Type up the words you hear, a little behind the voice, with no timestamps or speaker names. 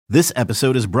This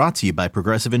episode is brought to you by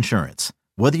Progressive Insurance.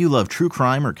 Whether you love true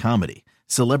crime or comedy,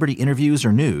 celebrity interviews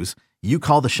or news, you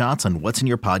call the shots on what's in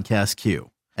your podcast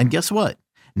queue. And guess what?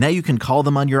 Now you can call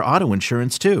them on your auto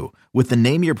insurance too with the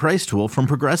Name Your Price tool from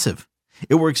Progressive.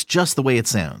 It works just the way it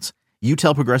sounds. You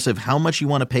tell Progressive how much you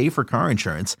want to pay for car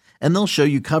insurance, and they'll show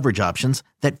you coverage options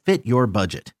that fit your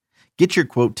budget. Get your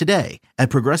quote today at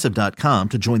Progressive.com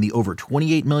to join the over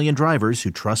 28 million drivers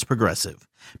who trust Progressive.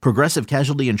 Progressive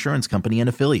Casualty Insurance Company and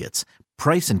Affiliates.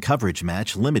 Price and coverage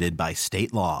match limited by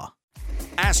state law.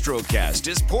 Astrocast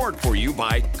is poured for you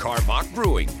by Karbach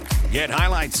Brewing. Get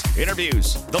highlights,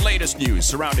 interviews, the latest news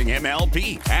surrounding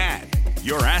MLB, and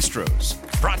your Astros.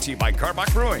 Brought to you by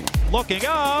Karbach Brewing. Looking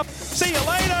up. See you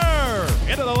later.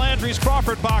 Into the Landry's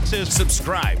Crawford boxes.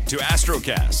 Subscribe to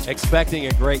Astrocast. Expecting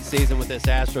a great season with this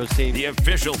Astros team. The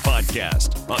official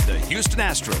podcast of the Houston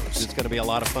Astros. It's going to be a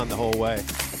lot of fun the whole way.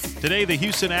 Today, the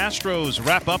Houston Astros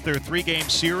wrap up their three-game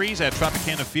series at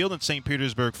Tropicana Field in St.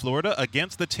 Petersburg, Florida,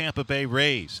 against the Tampa Bay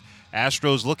Rays.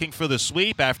 Astros looking for the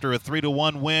sweep after a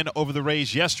 3-1 win over the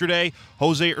Rays yesterday.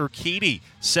 Jose Urquidy,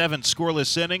 7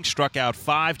 scoreless innings, struck out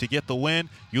 5 to get the win.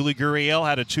 Yuli Gurriel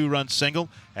had a 2-run single.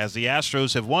 As the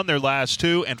Astros have won their last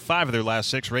 2 and 5 of their last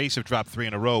 6, Rays have dropped 3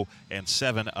 in a row and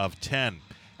 7 of 10.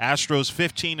 Astros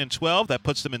 15-12. That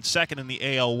puts them in second in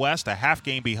the AL West, a half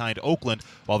game behind Oakland,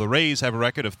 while the Rays have a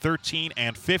record of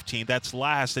 13-15. That's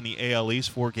last in the AL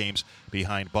East, 4 games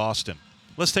behind Boston.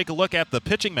 Let's take a look at the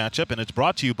pitching matchup, and it's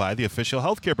brought to you by the official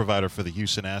healthcare provider for the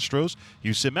Houston Astros,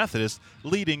 Houston Methodist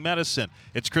Leading Medicine.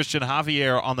 It's Christian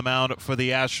Javier on the mound for the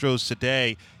Astros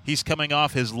today. He's coming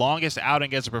off his longest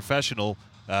outing as a professional,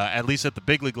 at least at the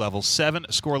big league level, 7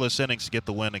 scoreless innings to get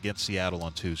the win against Seattle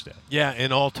on Tuesday. Yeah,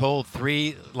 and all told,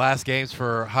 3 last games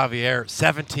for Javier,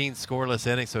 17 scoreless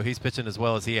innings, so he's pitching as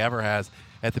well as he ever has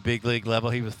at the big league level.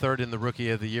 He was 3rd in the Rookie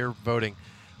of the Year voting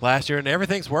last year, and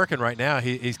everything's working right now.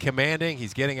 He's commanding,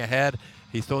 he's getting ahead,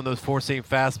 he's throwing those four-seam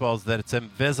fastballs that it's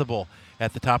invisible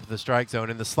at the top of the strike zone.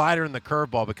 And the slider and the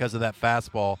curveball, because of that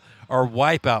fastball, are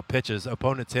wipeout pitches.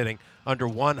 Opponents hitting under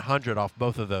 100 off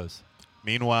both of those.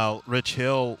 Meanwhile, Rich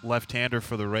Hill, left-hander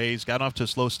for the Rays, got off to a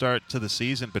slow start to the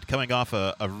season, but coming off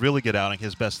a really good outing,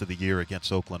 his best of the year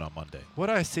against Oakland on Monday. What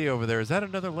I see over there, is that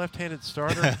another left-handed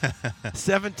starter?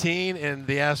 17 in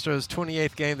the Astros'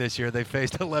 28th game this year, they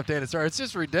faced a left-handed starter. It's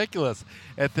just ridiculous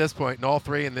at this point, and all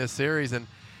 3 in this series. And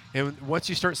once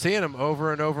you start seeing them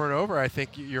over and over and over, I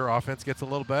think your offense gets a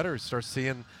little better. You start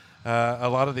seeing a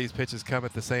lot of these pitches come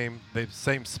at the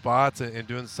same spots and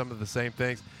doing some of the same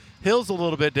things. Hill's a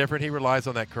little bit different. He relies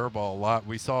on that curveball a lot.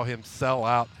 We saw him sell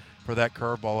out for that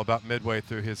curveball about midway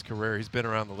through his career. He's been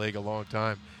around the league a long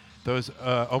time. Those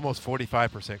almost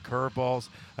 45% curveballs.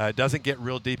 Doesn't get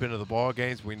real deep into the ball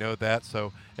games. We know that.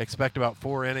 So expect about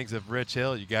 4 innings of Rich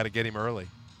Hill. You got to get him early.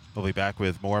 We'll be back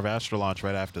with more of Astro Launch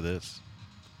right after this.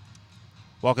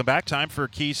 Welcome back. Time for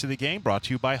Keys to the Game, brought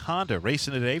to you by Honda.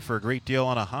 Racing today for a great deal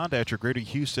on a Honda at your Greater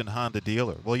Houston Honda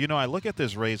dealer. Well, I look at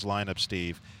this Rays lineup,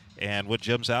 Steve, and what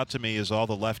jumps out to me is all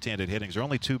the left-handed hittings. There are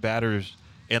only 2 batters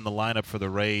in the lineup for the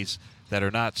Rays that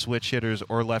are not switch hitters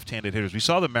or left-handed hitters. We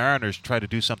saw the Mariners try to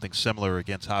do something similar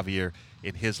against Javier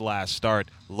in his last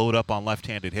start, load up on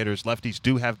left-handed hitters. Lefties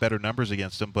do have better numbers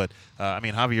against them, but,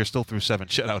 Javier still threw 7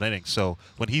 shutout innings. So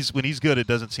when he's good, it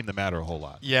doesn't seem to matter a whole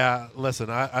lot. Yeah, listen,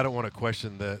 I don't want to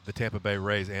question the Tampa Bay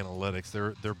Rays analytics.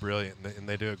 They're brilliant, and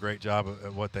they do a great job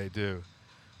at what they do.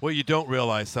 What you don't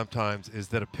realize sometimes is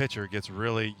that a pitcher gets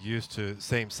really used to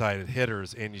same-sided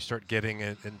hitters, and you start getting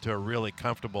into a really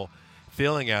comfortable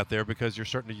feeling out there because you're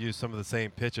starting to use some of the same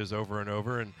pitches over and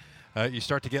over, and you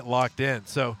start to get locked in.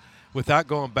 So without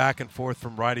going back and forth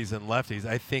from righties and lefties,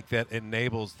 I think that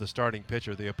enables the starting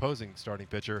pitcher, the opposing starting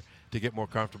pitcher, to get more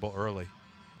comfortable early.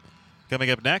 Coming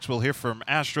up next, we'll hear from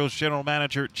Astros General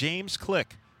Manager James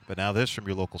Click. But now this from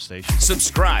your local station.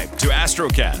 Subscribe to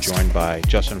Astrocast. Joined by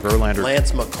Justin Verlander,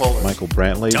 Lance McCullers, Michael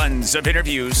Brantley, Tons of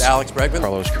interviews. Alex Bregman,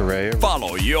 Carlos Correa.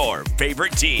 Follow your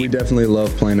favorite team. We definitely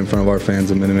love playing in front of our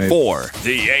fans at Minute Maid. For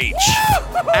the H.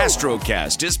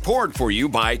 Astrocast is poured for you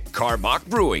by Karbach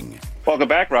Brewing. Welcome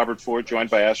back. Robert Ford, joined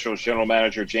by Astros General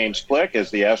Manager James Click, as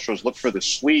the Astros look for the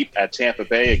sweep at Tampa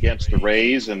Bay against the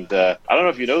Rays. And I don't know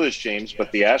if you know this, James,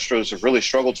 but the Astros have really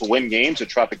struggled to win games at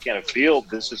Tropicana Field.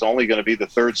 This is only going to be the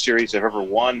 3rd series they've ever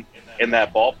won in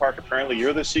that ballpark. Apparently,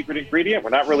 you're the secret ingredient.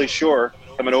 We're not really sure.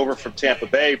 coming over from Tampa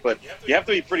Bay, but you have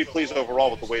to be pretty pleased overall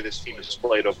with the way this team has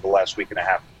played over the last week and a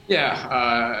half.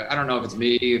 Yeah, I don't know if it's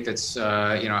me, if it's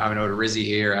having Odorizzi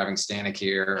here, having Stanek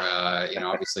here.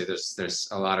 Obviously there's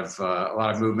a lot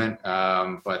of movement,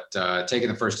 but taking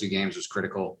the first two games was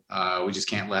critical. We just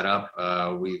can't let up.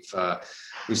 We've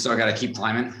still got to keep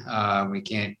climbing. We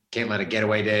can't let a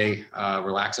getaway day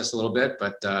relax us a little bit.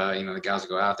 But the guys will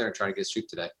go out there and try to get a sweep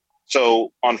today.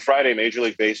 So on Friday, Major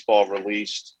League Baseball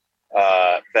released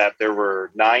that there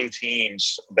were 9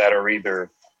 teams that are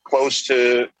either close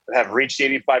to have reached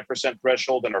the 85%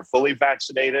 threshold and are fully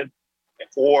vaccinated,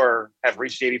 or have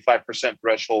reached the 85%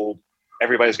 threshold.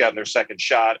 Everybody's gotten their second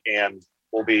shot and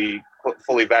will be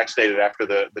fully vaccinated after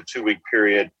the 2-week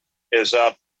period is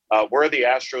up. Where are the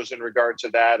Astros in regard to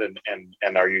that?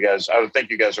 And are you guys, I would think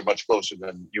you guys are much closer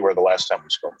than you were the last time we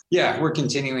spoke. Yeah, we're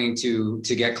continuing to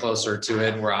get closer to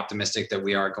it. We're optimistic that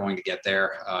we are going to get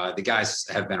there. The guys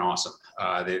have been awesome.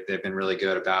 They've been really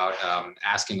good about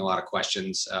asking a lot of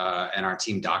questions, and our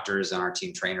team doctors and our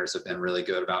team trainers have been really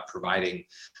good about providing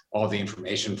all the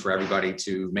information for everybody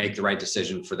to make the right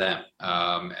decision for them.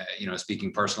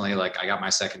 Speaking personally, like I got my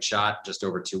second shot just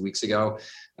over 2 weeks ago.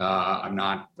 I'm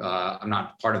not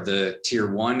part of the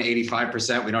tier 1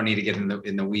 85%. We don't need to get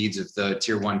in the weeds of the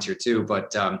tier 1, tier 2,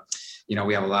 but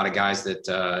we have a lot of guys that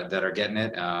are getting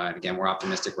it. And again, we're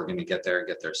optimistic we're going to get there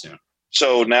soon.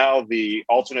 So now the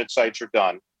alternate sites are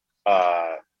done.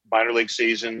 Minor league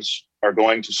seasons are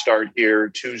going to start here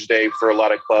Tuesday for a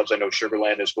lot of clubs. I know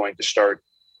Sugarland is going to start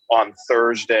on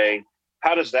Thursday.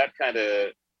 How does that kind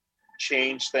of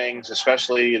change things,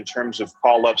 especially in terms of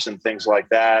call-ups and things like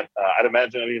that? I'd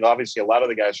imagine, obviously a lot of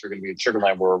the guys who are going to be at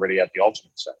Sugarland were already at the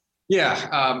alternate site.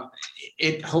 Yeah,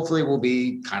 it hopefully will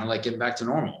be kind of like getting back to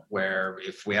normal, where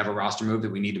if we have a roster move that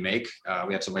we need to make,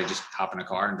 we have somebody just hop in a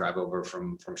car and drive over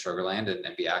from Sugarland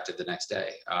and be active the next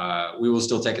day. We will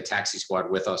still take a taxi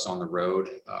squad with us on the road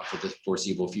for the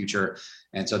foreseeable future.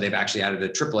 And so they've actually added a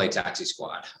AAA taxi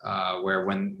squad, where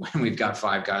when we've got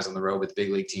 5 guys on the road with the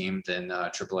big league team, then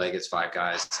AAA gets 5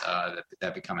 guys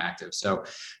that become active. So,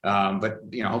 but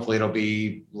hopefully it'll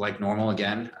be like normal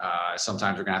again.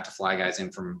 Sometimes we're gonna have to fly guys in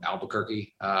from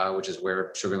Albuquerque, which is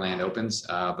where Sugarland opens.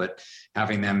 But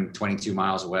having them 22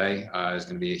 miles away is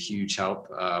going to be a huge help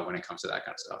when it comes to that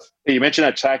kind of stuff. You mentioned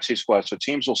that taxi squad, so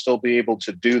teams will still be able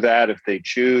to do that if they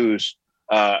choose.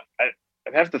 I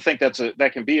have to think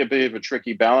that can be a bit of a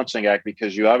tricky balancing act,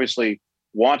 because you obviously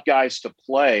want guys to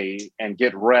play and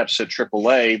get reps at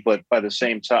AAA, but by the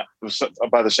same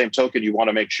token, you want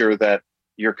to make sure that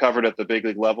you're covered at the big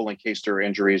league level in case there are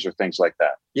injuries or things like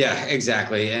that. Yeah,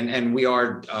 exactly. And we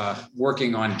are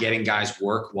working on getting guys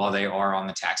work while they are on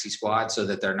the taxi squad, so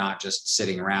that they're not just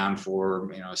sitting around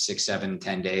for 6, 7,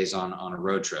 10 days on a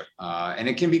road trip. And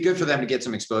it can be good for them to get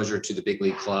some exposure to the big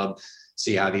league club,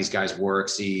 see how these guys work,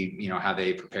 see how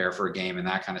they prepare for a game and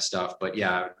that kind of stuff. But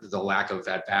yeah, the lack of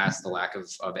at-bats, the lack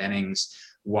of innings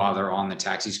while they're on the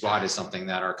taxi squad is something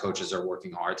that our coaches are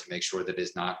working hard to make sure that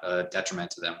is not a detriment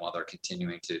to them while they're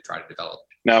continuing to try to develop.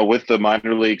 Now, with the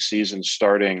minor league season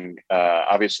starting,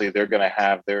 obviously they're going to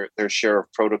have their share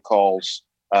of protocols.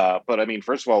 But I mean,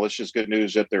 first of all, it's just good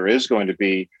news that there is going to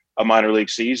be a minor league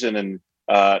season, and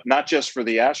not just for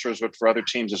the Astros, but for other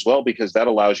teams as well, because that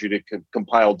allows you to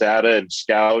compile data and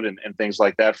scout and things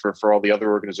like that for all the other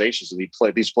organizations.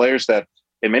 These players that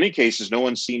in many cases no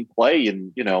one's seen play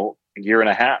in, a year and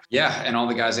a half. Yeah. And all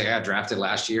the guys that got drafted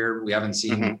last year, we haven't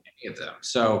seen any of them.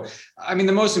 So, I mean,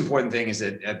 the most important thing is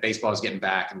that baseball is getting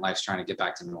back and life's trying to get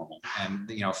back to normal. And,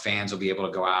 fans will be able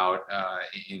to go out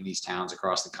in these towns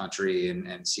across the country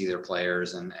and see their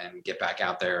players and get back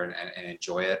out there and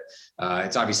enjoy it.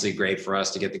 It's obviously great for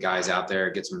us to get the guys out there,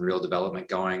 get some real development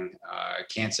going. I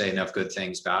can't say enough good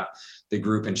things about the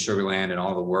group in Sugarland and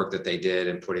all the work that they did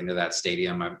and put into that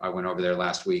stadium. I went over there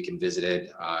last week and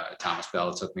visited. Thomas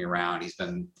Bell took me around. He's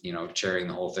been, chairing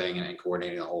the whole thing and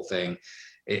coordinating the whole thing.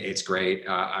 It's great.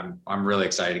 I'm really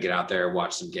excited to get out there,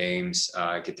 watch some games,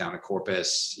 get down to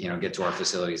Corpus, get to our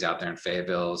facilities out there in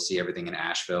Fayetteville, see everything in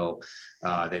Asheville.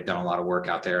 They've done a lot of work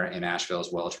out there in Asheville as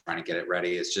well, trying to get it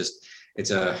ready.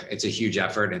 It's a huge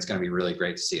effort, and it's going to be really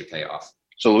great to see it pay off.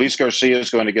 So Luis Garcia is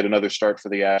going to get another start for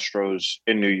the Astros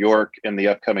in New York in the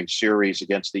upcoming series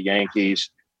against the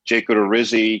Yankees. Jake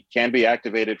Odorizzi can be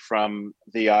activated from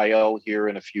the IL here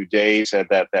in a few days. Had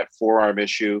that forearm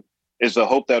issue Is the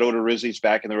hope that Odorizzi's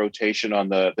back in the rotation on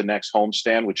the next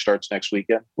homestand, which starts next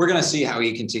weekend? We're going to see how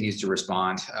he continues to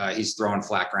respond. He's throwing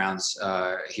flat grounds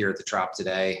here at the Trop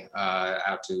today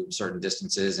out to certain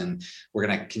distances, and we're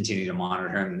going to continue to monitor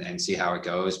him and see how it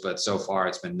goes. But so far,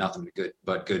 it's been nothing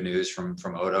but good news from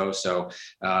Odo. So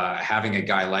having a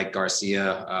guy like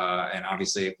Garcia and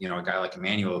obviously, a guy like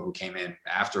Emmanuel who came in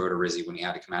after Odorizzi when he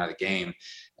had to come out of the game,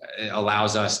 it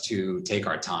allows us to take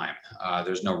our time.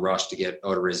 There's no rush to get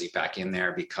Odorizzi back in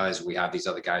there because we have these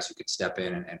other guys who could step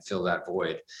in and fill that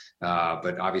void.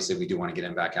 But obviously we do want to get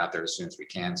him back out there as soon as we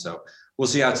can. So we'll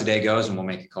see how today goes, and we'll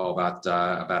make a call about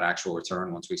actual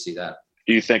return once we see that.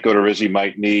 Do you think Odorizzi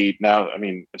might need now? I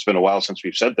mean, it's been a while since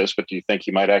we've said this, but do you think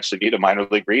he might actually need a minor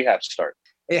league rehab start?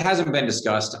 It hasn't been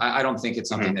discussed. I don't think it's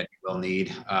something that you will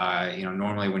need.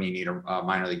 Normally when you need a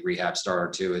minor league rehab start or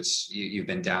two, it's you've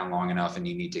been down long enough and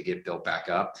you need to get built back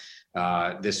up.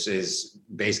 This is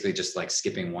basically just like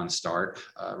skipping one start,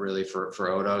 really for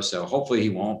Odo. So hopefully he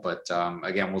won't. But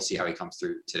again, we'll see how he comes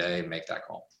through today and make that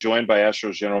call. Joined by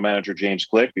Astros general manager James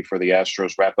Click before the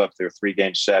Astros wrap up their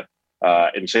 3-game set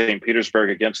in St.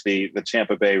 Petersburg against the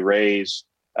Tampa Bay Rays.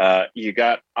 You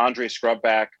got Andre Scrubb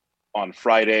back on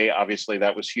Friday. Obviously,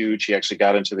 that was huge. He actually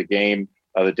got into the game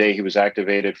the day he was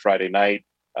activated Friday night.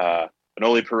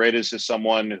 Manoli Paredes is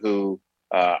someone who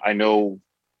I know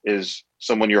is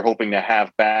someone you're hoping to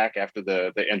have back after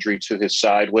the injury to his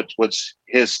side. What's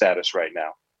his status right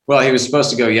now? Well, he was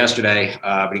supposed to go yesterday,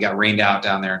 but he got rained out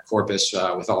down there in Corpus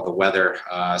with all the weather.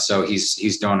 So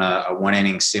he's doing a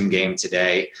 1-inning sim game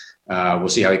today. We'll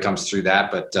see how he comes through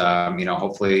that, but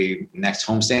hopefully next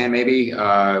homestand, maybe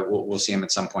we'll see him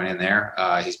at some point in there.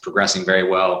 He's progressing very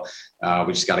well.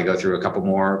 We just got to go through a couple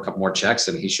more checks,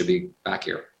 and he should be back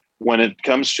here. When it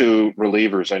comes to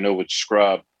relievers, I know with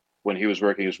Scrubb, when he was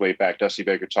working his way back, Dusty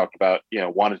Baker talked about,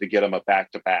 wanted to get him a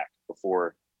back-to-back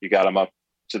before you got him up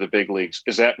to the big leagues.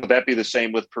 Would that be the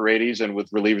same with Paredes and with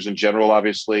relievers in general,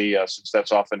 obviously, since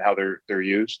that's often how they're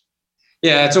used?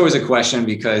 Yeah, it's always a question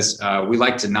because we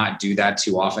like to not do that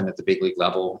too often at the big league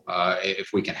level.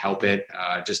 If we can help it,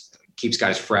 just keeps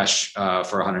guys fresh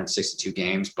for 162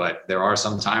 games. But there are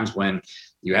some times when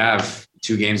you have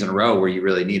 2 games in a row where you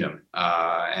really need them.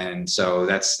 And so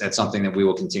that's something that we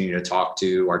will continue to talk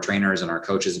to our trainers and our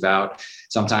coaches about.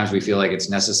 Sometimes we feel like it's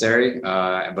necessary,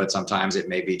 but sometimes it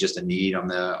may be just a need on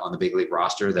the big league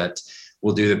roster that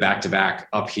we'll do the back-to-back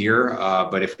up here.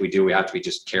 But if we do, we have to be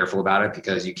just careful about it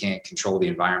because you can't control the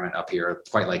environment up here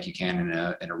quite like you can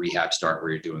in a rehab start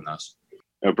where you're doing those.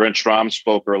 Brent Strom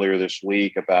spoke earlier this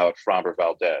week about Framber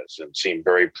Valdez and seemed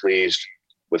very pleased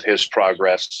with his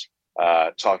progress,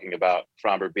 talking about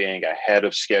Framber being ahead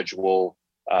of schedule.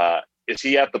 Is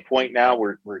he at the point now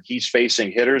where he's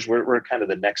facing hitters? Where are kind of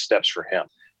the next steps for him?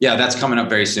 Yeah, that's coming up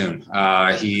very soon.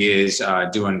 He is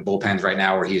doing bullpens right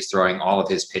now where he is throwing all of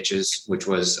his pitches, which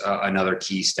was another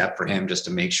key step for him just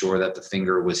to make sure that the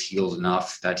finger was healed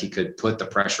enough that he could put the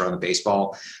pressure on the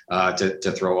baseball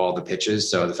to throw all the pitches.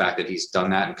 So the fact that he's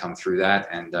done that and come through that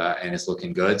and it's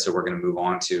looking good. So we're going to move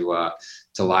on to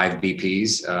live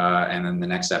BPs. And then the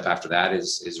next step after that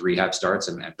is rehab starts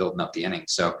and building up the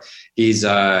innings. So he's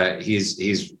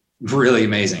really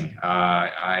amazing.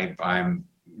 I'm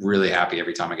really happy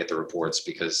every time I get the reports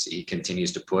because he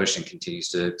continues to push and continues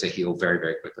to heal very,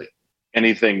 very quickly.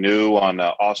 Anything new on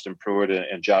Austin Pruitt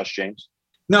and Josh James?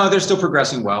 No, they're still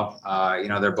progressing well.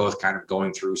 They're both kind of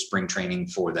going through spring training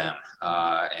for them.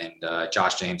 And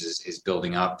Josh James is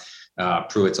building up.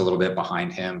 Pruitt's a little bit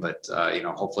behind him, but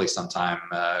hopefully sometime,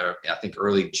 I think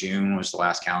early June was the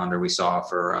last calendar we saw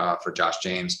for Josh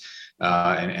James.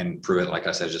 And Pruitt, like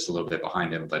I said, just a little bit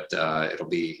behind him, but it'll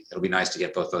be nice to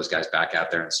get both those guys back out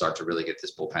there and start to really get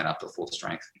this bullpen up to full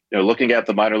strength. Looking at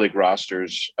the minor league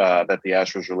rosters that the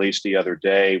Astros released the other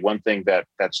day, one thing that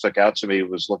stuck out to me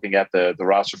was looking at the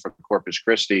roster for Corpus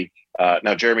Christi.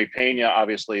 Now, Jeremy Pena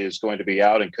obviously is going to be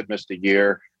out and could miss the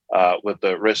year with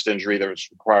the wrist injury that was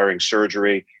requiring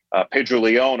surgery. Pedro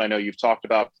Leon, I know you've talked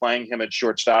about playing him at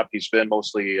shortstop. He's been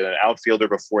mostly an outfielder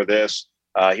before this.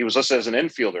 He was listed as an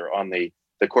infielder on the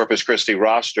Corpus Christi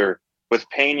roster. With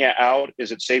Pena out,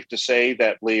 is it safe to say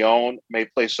that Leon may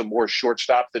play some more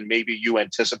shortstop than maybe you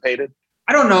anticipated?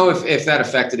 I don't know if that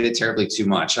affected it terribly too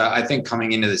much. I think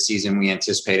coming into the season, we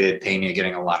anticipated Pena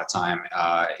getting a lot of time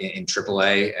in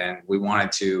AAA, and we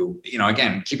wanted to,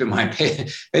 again, keep in mind,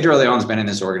 Pedro Leon's been in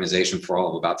this organization for all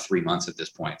of about 3 months at this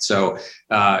point. So,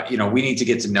 we need to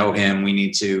get to know him. We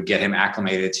need to get him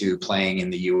acclimated to playing in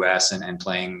the U.S. and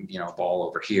playing, ball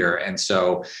over here. And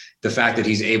so the fact that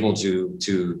he's able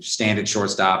to stand at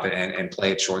shortstop and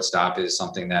play at shortstop is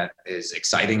something that is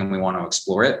exciting, and we want to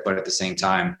explore it. But at the same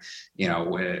time,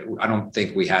 I don't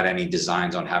think we had any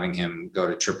designs on having him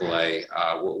go to AAA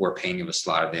where Pena was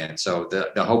slotted in. So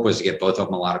the hope was to get both of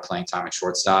them a lot of playing time at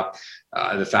shortstop.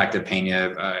 The fact that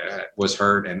Pena was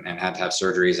hurt and had to have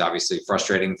surgery is obviously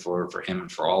frustrating for him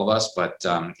and for all of us. But,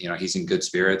 he's in good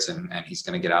spirits and he's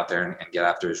going to get out there and get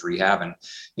after his rehab. And,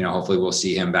 hopefully we'll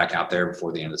see him back out there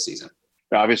before the end of the season.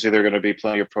 Obviously, there are going to be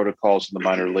plenty of protocols in the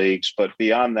minor leagues. But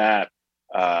beyond that,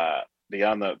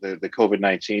 beyond the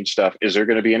COVID-19 stuff, is there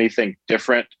going to be anything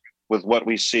different with what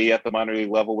we see at the minor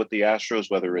league level with the Astros,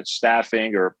 whether it's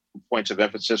staffing or points of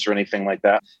emphasis or anything like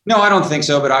that? No, I don't think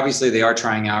so. But obviously they are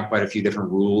trying out quite a few different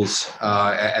rules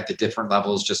at the different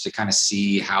levels just to kind of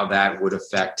see how that would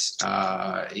affect,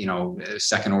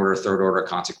 second order, third order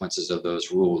consequences of those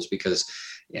rules. Because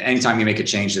anytime you make a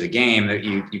change to the game, that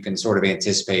you can sort of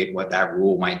anticipate what that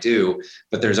rule might do,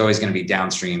 but there's always going to be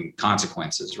downstream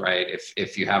consequences, right?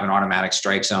 If you have an automatic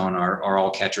strike zone, are all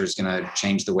catchers going to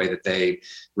change the way that they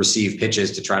receive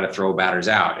pitches to try to throw batters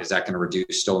out? Is that going to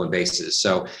reduce stolen bases?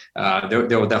 So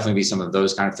there will definitely be some of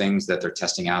those kind of things that they're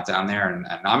testing out down there. And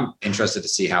I'm interested to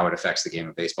see how it affects the game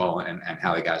of baseball and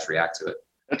how the guys react to it.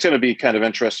 That's going to be kind of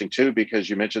interesting too, because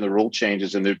you mentioned the rule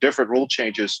changes and there are different rule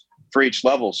changes for each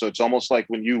level. So it's almost like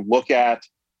when you look at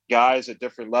guys at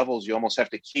different levels, you almost have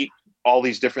to keep all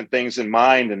these different things in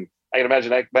mind. And I can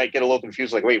imagine I might get a little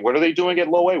confused, like, wait, what are they doing at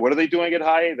low A? What are they doing at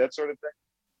high A? That sort of thing.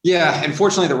 Yeah,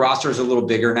 unfortunately, the roster is a little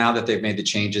bigger now that they've made the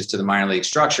changes to the minor league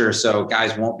structure. So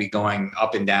guys won't be going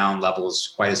up and down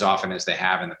levels quite as often as they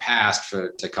have in the past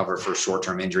to cover for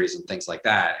short-term injuries and things like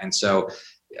that. And so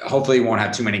hopefully you won't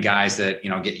have too many guys that,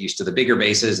 get used to the bigger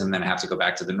bases and then have to go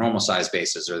back to the normal size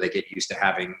bases, or they get used to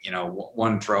having,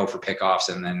 one throw for pickoffs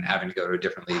and then having to go to a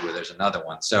different league where there's another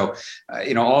one. So,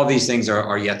 all of these things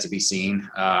are yet to be seen.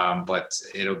 But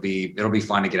it'll be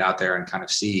fun to get out there and kind of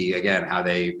see again, how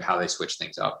they switch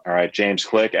things up. All right. James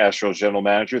Click, Astros general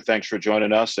manager. Thanks for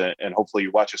joining us. And hopefully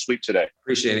you watch a sweep today.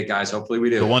 Appreciate it, guys. Hopefully we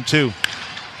do. The 1-2.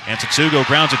 And Tsutsugo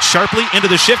grounds it sharply into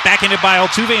the shift, backhanded by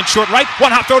Altuve in short right.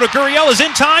 One hot throw to Gurriel is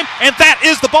in time, and that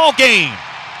is the ball game.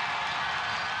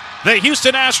 The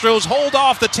Houston Astros hold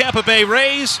off the Tampa Bay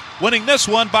Rays, winning this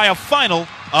one by a final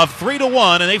of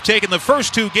 3-1, and they've taken the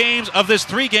first two games of this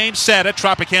three-game set at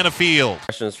Tropicana Field.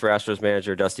 Questions for Astros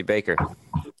manager Dusty Baker.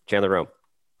 Chandler Rome.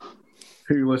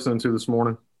 Who are you listening to this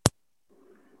morning?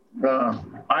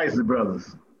 Isley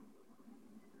Brothers.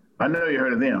 I know you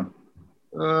heard of them.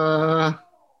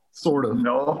 Sort of.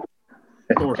 No.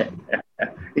 Sort of.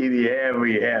 Either you have or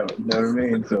you haven't. You know what I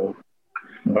mean? So,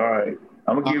 all right.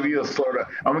 I'm gonna give you a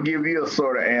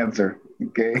sort of answer.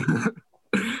 Okay.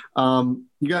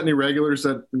 You got any regulars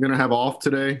that are gonna have off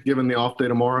today, given the off day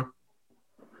tomorrow?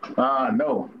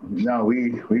 No.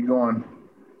 We're going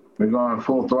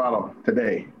full throttle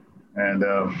today, and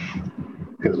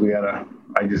because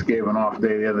I just gave an off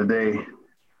day the other day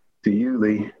to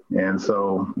Yulee, and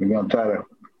so we're gonna try to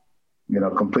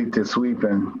complete this sweep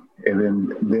and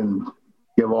then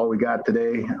give all we got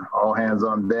today, all hands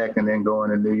on deck, and then go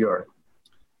into New York.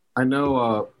 I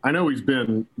know he's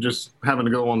been just having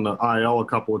to go on the IL a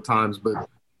couple of times, but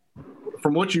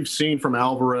from what you've seen from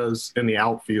Alvarez in the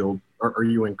outfield, are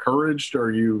you encouraged?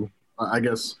 Or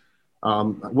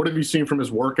what have you seen from his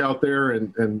work out there?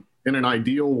 And in an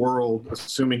ideal world,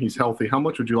 assuming he's healthy, how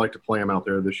much would you like to play him out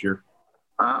there this year?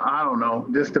 I don't know.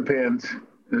 Just depends.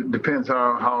 It depends how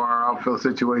our outfield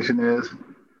situation is.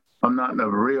 I'm not in a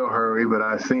real hurry, but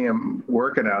I see him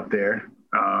working out there.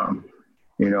 I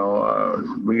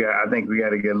think we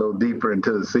got to get a little deeper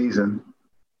into the season.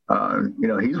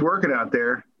 He's working out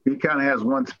there. He kind of has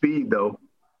one speed though.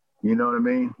 You know what I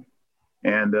mean?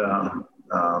 And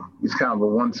he's kind of a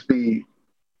one speed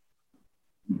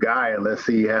guy unless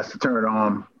he has to turn it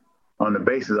on the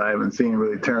bases. I haven't seen him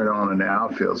really turn it on in the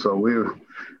outfield. So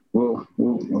We'll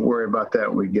worry about that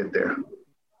when we get there.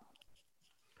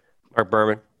 Mark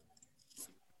Berman.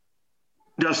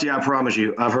 Dusty, I promise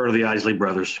you, I've heard of the Isley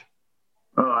Brothers.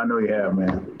 Oh, I know you have,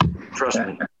 man. Trust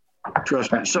me.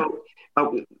 So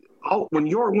when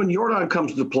Yordan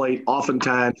comes to the plate,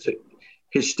 oftentimes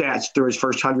his stats through his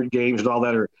first 100 games and all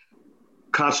that are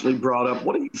constantly brought up.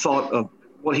 What have you thought of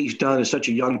what he's done as such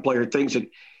a young player, things that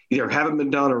either haven't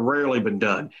been done or rarely been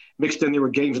done? Mixed in there were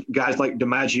guys like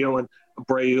DiMaggio and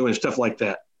Abreu and stuff like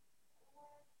that.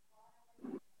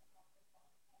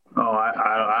 Oh,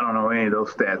 I don't know any of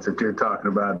those stats that you're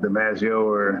talking about, DiMaggio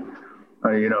or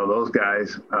those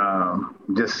guys.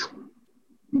 Just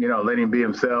let him be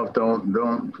himself.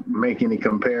 Don't make any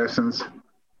comparisons.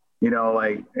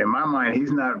 Like in my mind,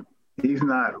 he's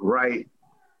not right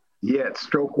yet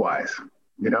stroke wise.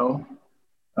 He's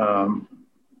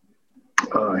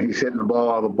hitting the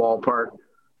ball out of the ballpark.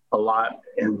 a lot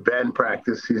in batting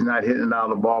practice. He's not hitting it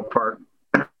out of the ballpark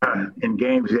in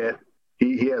games yet.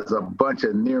 He has a bunch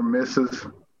of near misses.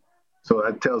 So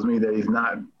that tells me that he's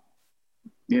not,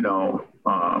 it's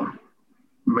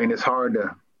hard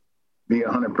to be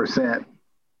 100%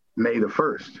 May the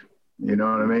 1st. You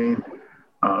know what I mean?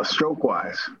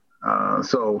 Stroke-wise.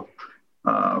 The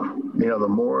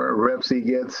more reps he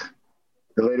gets,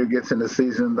 the later it gets in the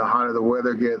season, the hotter the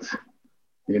weather gets.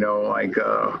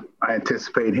 I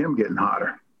anticipate him getting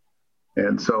hotter.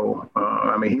 And so,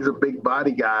 he's a big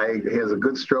body guy. He has a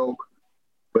good stroke,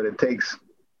 but it takes,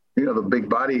 the big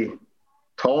body,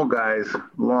 tall guys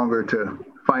longer to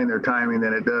find their timing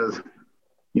than it does,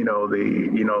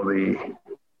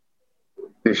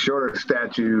 the shorter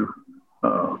statue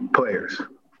players.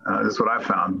 That's what I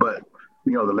found. But,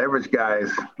 the leverage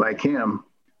guys like him,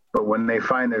 but when they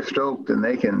find their stroke, then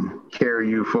they can carry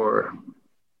you for,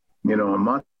 a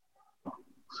month.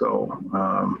 So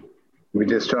we're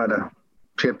just trying to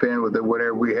chip in with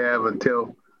whatever we have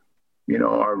until,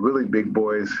 our really big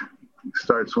boys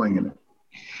start swinging it.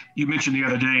 You mentioned the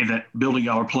other day that building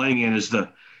y'all are playing in is the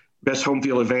best home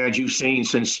field advantage you've seen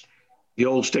since the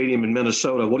old stadium in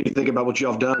Minnesota. What do you think about what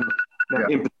y'all have done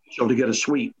in potential to get a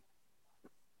sweep?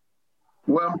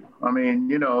 Well,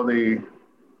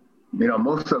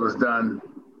 most of us done,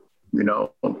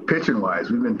 pitching wise,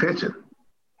 we've been pitching.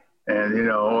 And,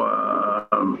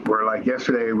 we're like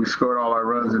yesterday, we scored all our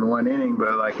runs in one inning.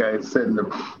 But like I said in the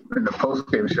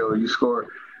post-game show, you score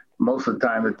most of the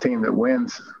time, the team that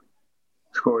wins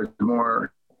scores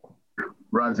more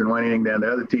runs in one inning than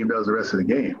the other team does the rest of the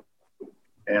game.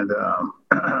 And,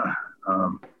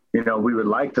 we would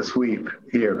like to sweep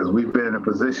here because we've been in a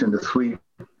position to sweep,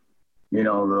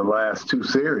 the last two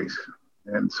series.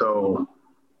 And so,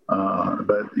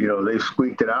 they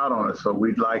squeaked it out on us. So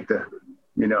we'd like to,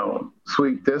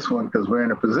 sweep this one because we're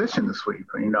in a position to sweep.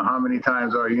 How many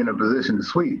times are you in a position to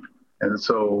sweep? And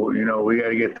so, we got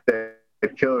to get that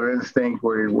killer instinct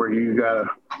where you got to,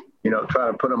 try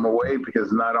to put them away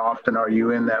because not often are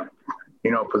you in that,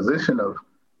 position of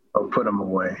put them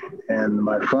away. And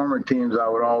my former teams, I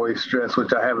would always stress,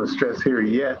 which I haven't stressed here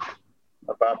yet,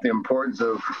 about the importance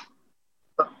of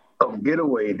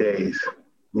getaway days,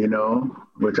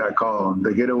 which I call them.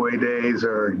 The getaway days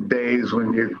are days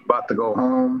when you're about to go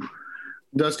home.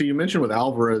 Dusty, you mentioned with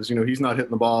Alvarez, he's not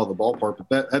hitting the ball out of the ballpark,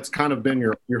 but that's kind of been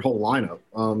your whole lineup.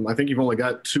 I think you've only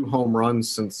got 2 home runs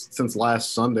since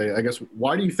last Sunday. I guess,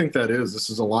 why do you think that is? This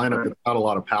is a lineup that's got a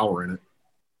lot of power in it.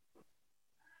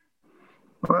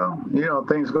 Well,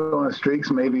 things go on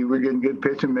streaks. Maybe we're getting good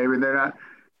pitching. Maybe they're not.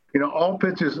 All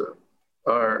pitches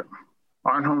aren't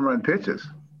home run pitches,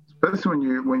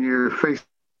 especially when you're facing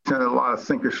a lot of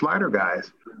sinker slider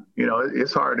guys.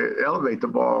 It's hard to elevate the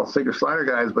ball, sinker slider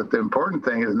guys. But the important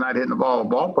thing is not hitting the ball in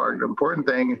the ballpark. The important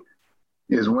thing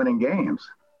is winning games.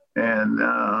 And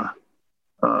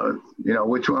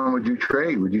which one would you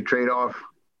trade? Would you trade off?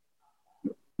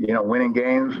 Winning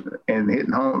games and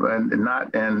hitting home and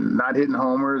not hitting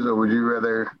homers, or would you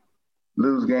rather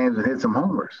lose games and hit some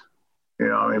homers?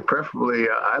 Preferably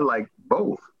I like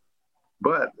both,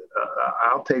 but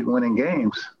I'll take winning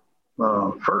games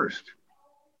first.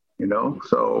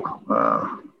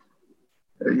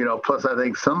 Plus I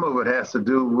think some of it has to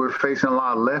do, we're facing a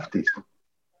lot of lefties.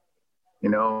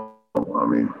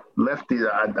 Lefties,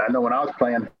 I know when I was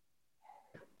playing,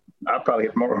 I probably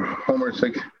hit more homers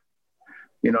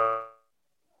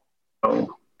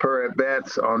per at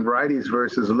bats on righties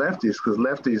versus lefties, because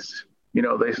lefties,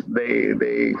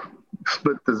 they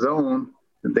split the zone,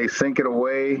 they sink it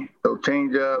away, throw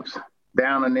change-ups,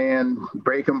 down and in,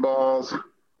 breaking balls,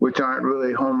 which aren't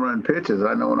really home run pitches.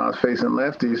 I know when I was facing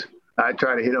lefties, I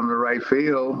try to hit them in the right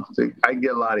field. So I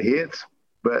get a lot of hits,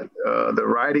 but the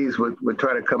righties would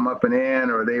try to come up and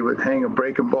in, or they would hang a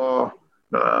breaking ball.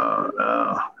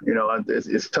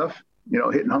 It's tough.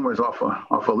 Hitting homers off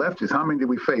of lefties. How many did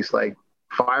we face? Like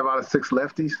 5 out of 6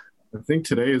 lefties? I think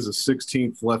today is the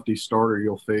 16th lefty starter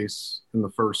you'll face in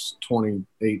the first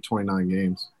 28, 29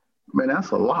 games. Man,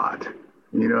 that's a lot.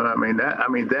 You know what I mean?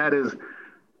 That is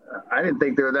 – I didn't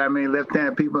think there were that many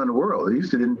left-handed people in the world. There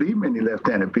used to didn't be many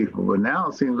left-handed people, but now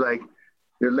it seems like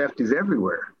there are lefties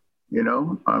everywhere,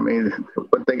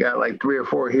 But they got like 3 or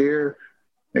 4 here.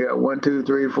 They got 1, 2,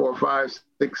 3, 4, 5,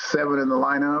 6, 7 in the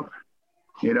lineup.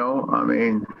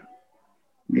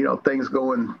 Things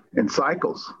go in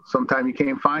cycles. Sometimes you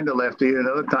can't find a lefty, and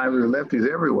other times there's lefties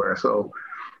everywhere. So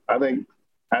I think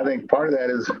part of that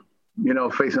is,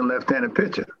 facing left-handed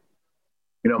pitching.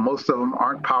 Most of them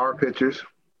aren't power pitchers.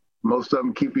 Most of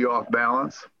them keep you off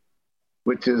balance,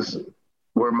 which is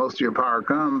where most of your power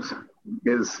comes,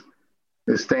 is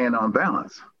staying on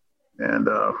balance. And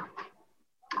I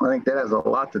think that has a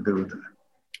lot to do with it.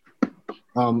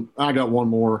 I got one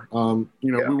more.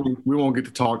 We won't get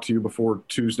to talk to you before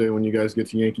Tuesday when you guys get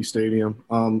to Yankee Stadium.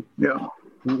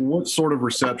 What sort of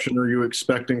reception are you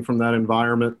expecting from that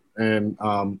environment? And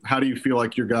how do you feel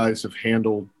like your guys have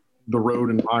handled the road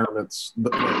environments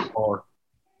that are?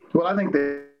 Well, I think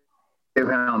they've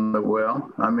handled it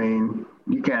well. I mean,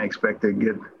 you can't expect to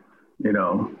get,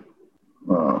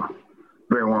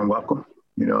 very warm welcome.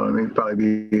 You know what I mean?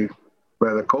 Probably be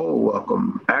rather cold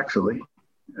welcome, actually.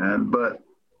 But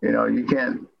you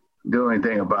can't do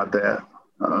anything about that.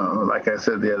 Like I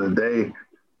said the other day,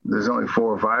 there's only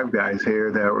 4 or 5 guys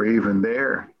here that were even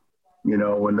there,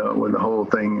 when the whole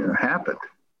thing happened.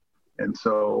 And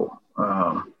so,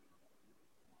 are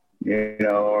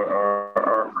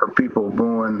people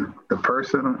booing the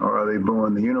person, or are they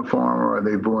booing the uniform, or are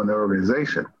they booing the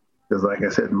organization? Because like I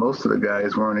said, most of the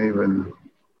guys weren't even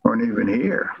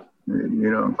here,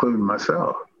 including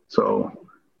myself. So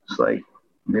it's like,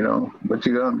 what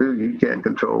you gonna do? You can't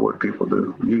control what people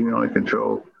do. You can only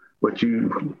control what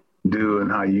you do and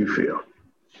how you feel.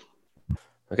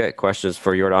 Okay, questions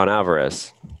for Yordan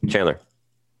Alvarez. Chandler.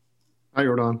 Hi,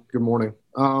 Yordan. Good morning.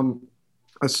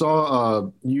 I saw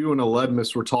you and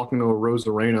Aledmus were talking to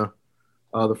Arozarena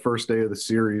the first day of the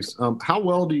series. How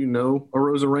well do you know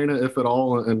Arozarena, if at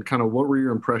all, and kind of what were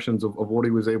your impressions of what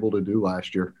he was able to do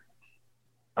last year?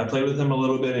 I played with him a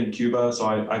little bit in Cuba, so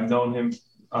I've known him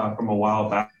from a while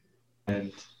back.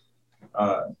 And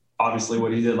obviously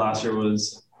what he did last year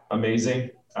was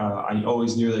amazing. I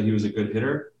always knew that he was a good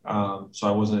hitter, so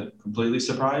I wasn't completely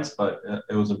surprised, but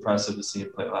it was impressive to see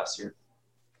him play last year.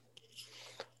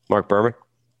 Mark Berman.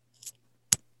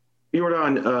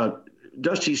 Yordan,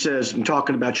 Dusty says, in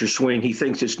talking about your swing, he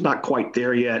thinks it's not quite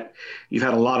there yet. You've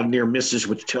had a lot of near misses,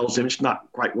 which tells him it's not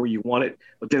quite where you want it.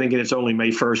 But then again, it's only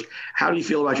May 1st. How do you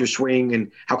feel about your swing, and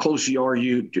how close are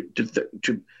you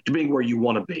to being where you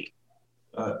want to be?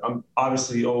 I'm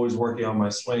obviously always working on my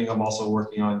swing. I'm also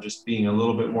working on just being a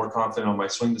little bit more confident on my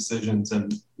swing decisions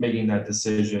and making that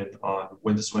decision on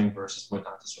when to swing versus when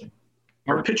not to swing.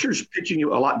 Are pitchers pitching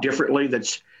you a lot differently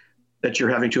that you're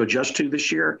having to adjust to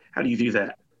this year? How do you view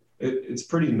that? It's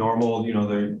pretty normal.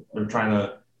 They're trying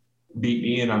to beat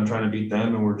me and I'm trying to beat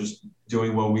them, and we're just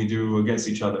doing what we do against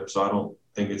each other. So I don't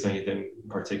think it's anything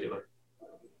particular.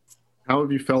 How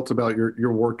have you felt about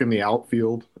your work in the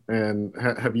outfield? And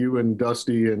have you and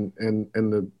Dusty and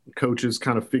the coaches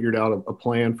kind of figured out a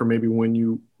plan for maybe when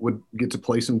you would get to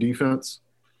play some defense?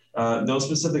 No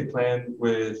specific plan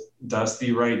with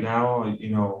Dusty right now.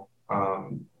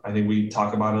 I think we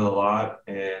talk about it a lot,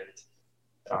 and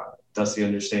Dusty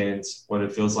understands what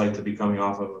it feels like to be coming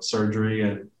off of a surgery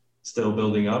and still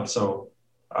building up. So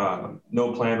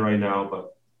no plan right now.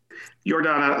 But Yordan,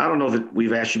 I don't know that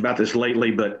we've asked you about this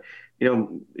lately, but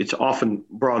it's often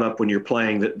brought up when you're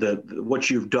playing that the what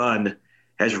you've done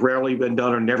has rarely been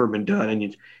done or never been done,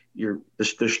 and the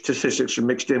statistics are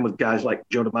mixed in with guys like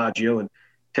Joe DiMaggio and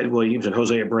Ted Williams and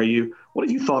Jose Abreu. What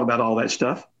have you thought about all that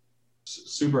stuff?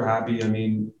 Super happy. I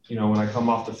mean, when I come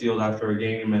off the field after a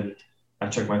game and I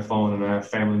check my phone and I have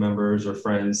family members or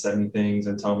friends send me things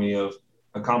and tell me of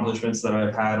accomplishments that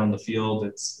I've had on the field,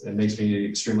 it makes me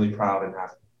extremely proud and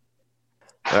happy.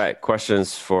 All right,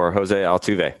 questions for Jose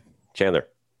Altuve. Chandler.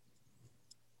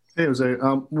 Hey, Jose.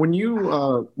 When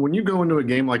you go into a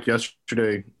game like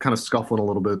yesterday, kind of scuffling a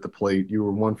little bit at the plate, you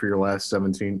were 1 for your last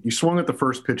 17. You swung at the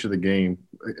first pitch of the game.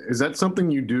 Is that something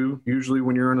you do usually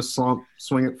when you're in a slump?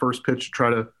 Swing at first pitch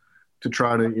to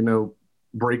try to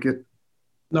break it?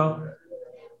 No.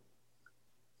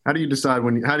 How do you decide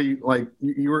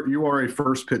you are a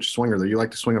first pitch swinger though? You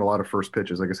like to swing at a lot of first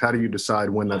pitches. I guess how do you decide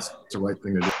when that's the right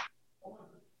thing to do?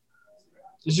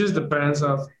 It just depends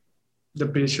of the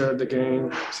pitcher, the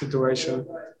game, situation,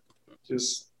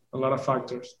 just a lot of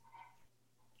factors.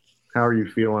 How are you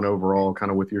feeling overall,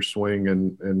 kind of with your swing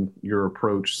and your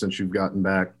approach since you've gotten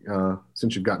back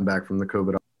from the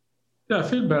COVID? Yeah, I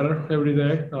feel better every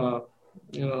day.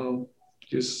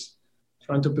 Just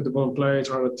trying to put the ball in play,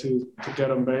 trying to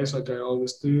get on base like I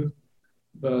always do.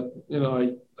 But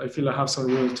I feel I have some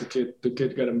room to keep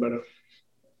getting better.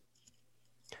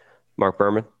 Mark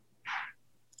Berman.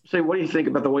 Say, what do you think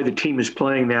about the way the team is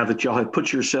playing now that y'all have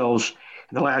put yourselves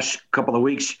in the last couple of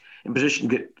weeks in position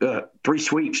to get 3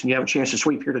 sweeps, and you have a chance to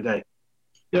sweep here today?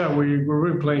 Yeah, we're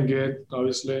really playing good,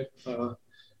 obviously.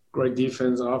 Great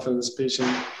defense, offense,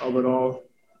 pitching, overall.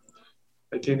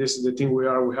 I think this is the thing we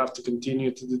have to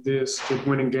continue to do this. Keep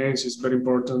winning games is very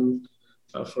important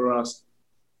for us.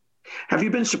 Have you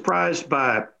been surprised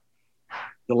by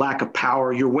the lack of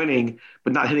power? You're winning,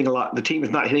 but not hitting a lot. The team is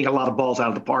not hitting a lot of balls out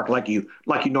of the park like you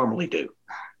normally do.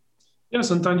 Yeah,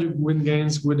 sometimes you win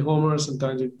games with homers,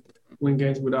 sometimes you win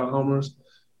games without homers.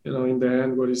 In the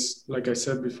end, what is, like I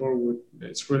said before,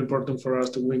 it's really important for us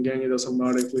to win games. It doesn't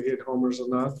matter if we hit homers or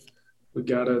not. We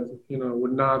got to, we're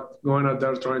not going out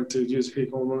there trying to just hit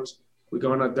homers. We're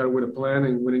going out there with a plan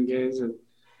and winning games, and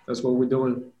that's what we're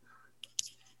doing.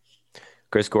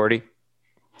 Chris Gordy.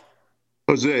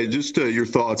 Jose, just your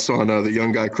thoughts on the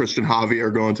young guy, Christian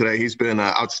Javier, going today. He's been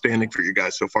outstanding for you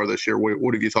guys so far this year.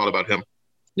 What have you thought about him?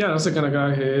 Yeah, that's the kind of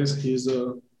guy he is. He's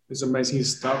amazing.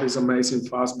 His stuff is amazing.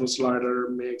 Fastball, slider,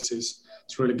 mix. It's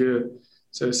really good.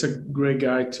 So it's a great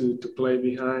guy to play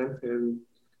behind. And,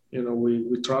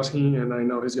 we trust him, and I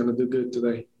know he's going to do good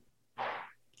today.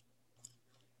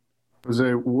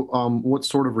 Jose, what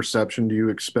sort of reception do you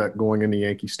expect going into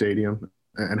Yankee Stadium?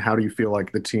 And how do you feel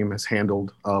like the team has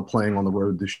handled playing on the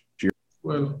road this year?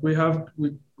 Well, we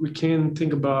can't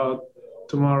think about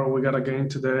tomorrow. We got a game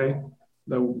today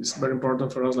that is very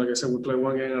important for us. Like I said, we play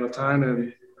one game at a time,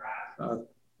 and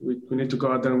we need to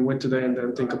go out there and win today and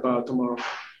then think about tomorrow.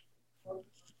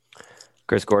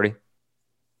 Chris Gordy.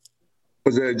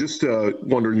 Jose, just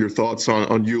wondering your thoughts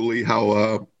on Yuli,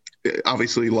 how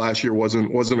obviously last year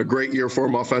wasn't a great year for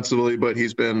him offensively, but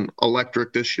he's been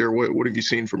electric this year. What have you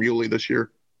seen from Yuli this year?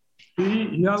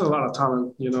 He has a lot of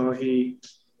talent. He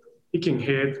can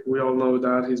hit. We all know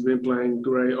that. He's been playing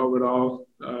great overall.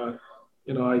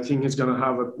 I think he's going to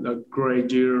have a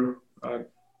great year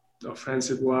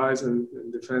offensive-wise and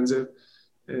defensive.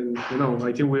 And,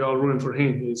 I think we're all rooting for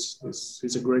him. He's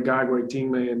a great guy, great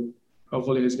teammate, and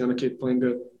hopefully he's going to keep playing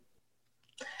good.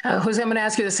 Jose, I'm going to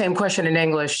ask you the same question in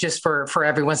English just for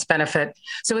everyone's benefit.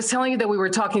 So I was telling you that we were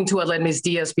talking to Aledmys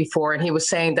Diaz before, and he was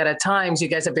saying that at times you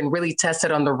guys have been really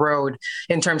tested on the road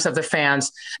in terms of the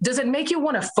fans. Does it make you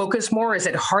want to focus more? Is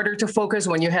it harder to focus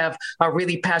when you have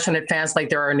really passionate fans like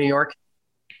there are in New York?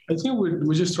 I think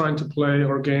we're just trying to play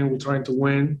our game. We're trying to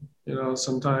win.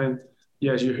 Sometimes,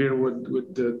 yes, you hear what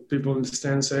the people in the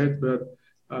stand say, but,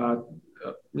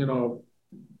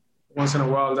 once in a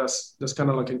while, that's kind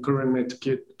of like encouraging me to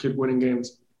keep winning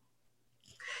games.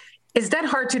 Is that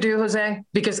hard to do, Jose?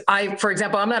 Because for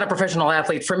example, I'm not a professional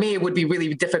athlete. For me, it would be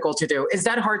really difficult to do. Is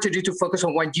that hard to do, to focus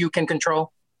on what you can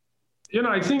control?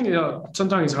 I think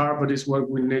sometimes it's hard, but it's what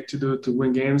we need to do to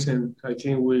win games. And I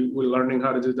think we're learning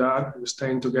how to do that. We're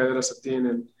staying together as a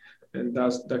team, and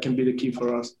that can be the key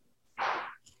for us.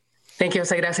 Thank you,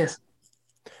 Jose. Gracias.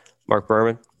 Mark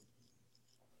Berman.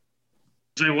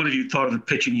 Jose, what have you thought of the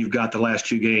pitching you've got the last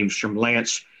two games from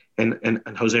Lance and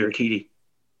Jose Urquidy?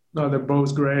 No, they're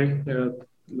both great.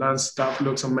 Lance's stuff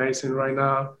looks amazing right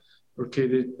now.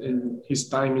 Urquidy and his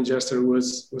timing yesterday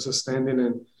was outstanding,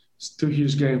 and it's two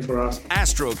huge games for us.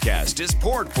 Astrocast is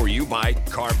poured for you by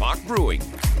Karbach Brewing.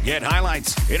 Get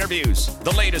highlights, interviews,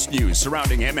 the latest news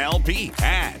surrounding MLB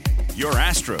and your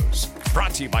Astros.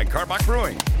 Brought to you by Karbach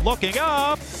Brewing. Looking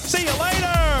up. See you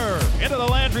later. Into the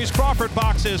Landry's Crawford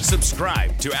boxes.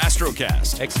 Subscribe to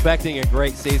Astrocast. Expecting a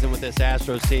great season with this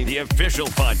Astros team. The official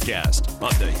podcast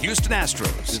of the Houston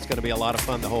Astros. It's going to be a lot of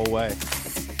fun the whole way.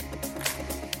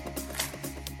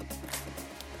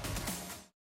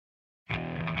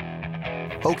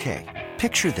 Okay,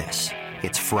 picture this.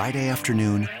 It's Friday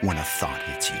afternoon when a thought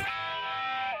hits you.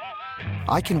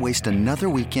 I can waste another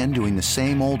weekend doing the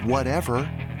same old whatever,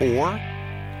 or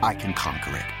I can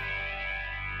conquer it.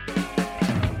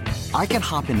 I can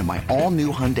hop into my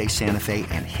all-new Hyundai Santa Fe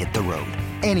and hit the road.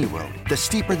 Any road. The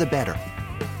steeper, the better.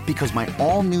 Because my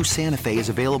all-new Santa Fe is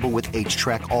available with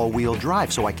H-Track all-wheel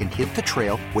drive, so I can hit the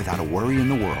trail without a worry in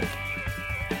the world.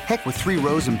 Heck, with 3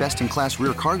 rows and best-in-class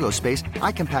rear cargo space,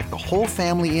 I can pack the whole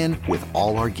family in with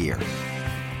all our gear.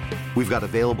 We've got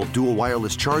available dual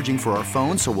wireless charging for our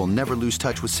phones, so we'll never lose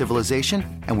touch with civilization,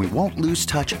 and we won't lose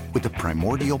touch with the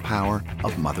primordial power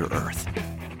of Mother Earth.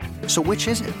 So which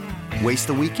is it? Waste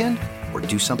the weekend or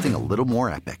do something a little more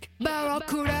epic?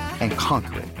 And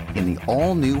conquer it in the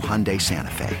all-new Hyundai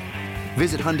Santa Fe.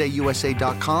 Visit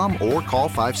HyundaiUSA.com or call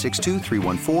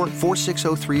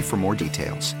 562-314-4603 for more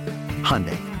details.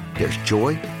 Hyundai, there's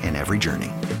joy in every journey.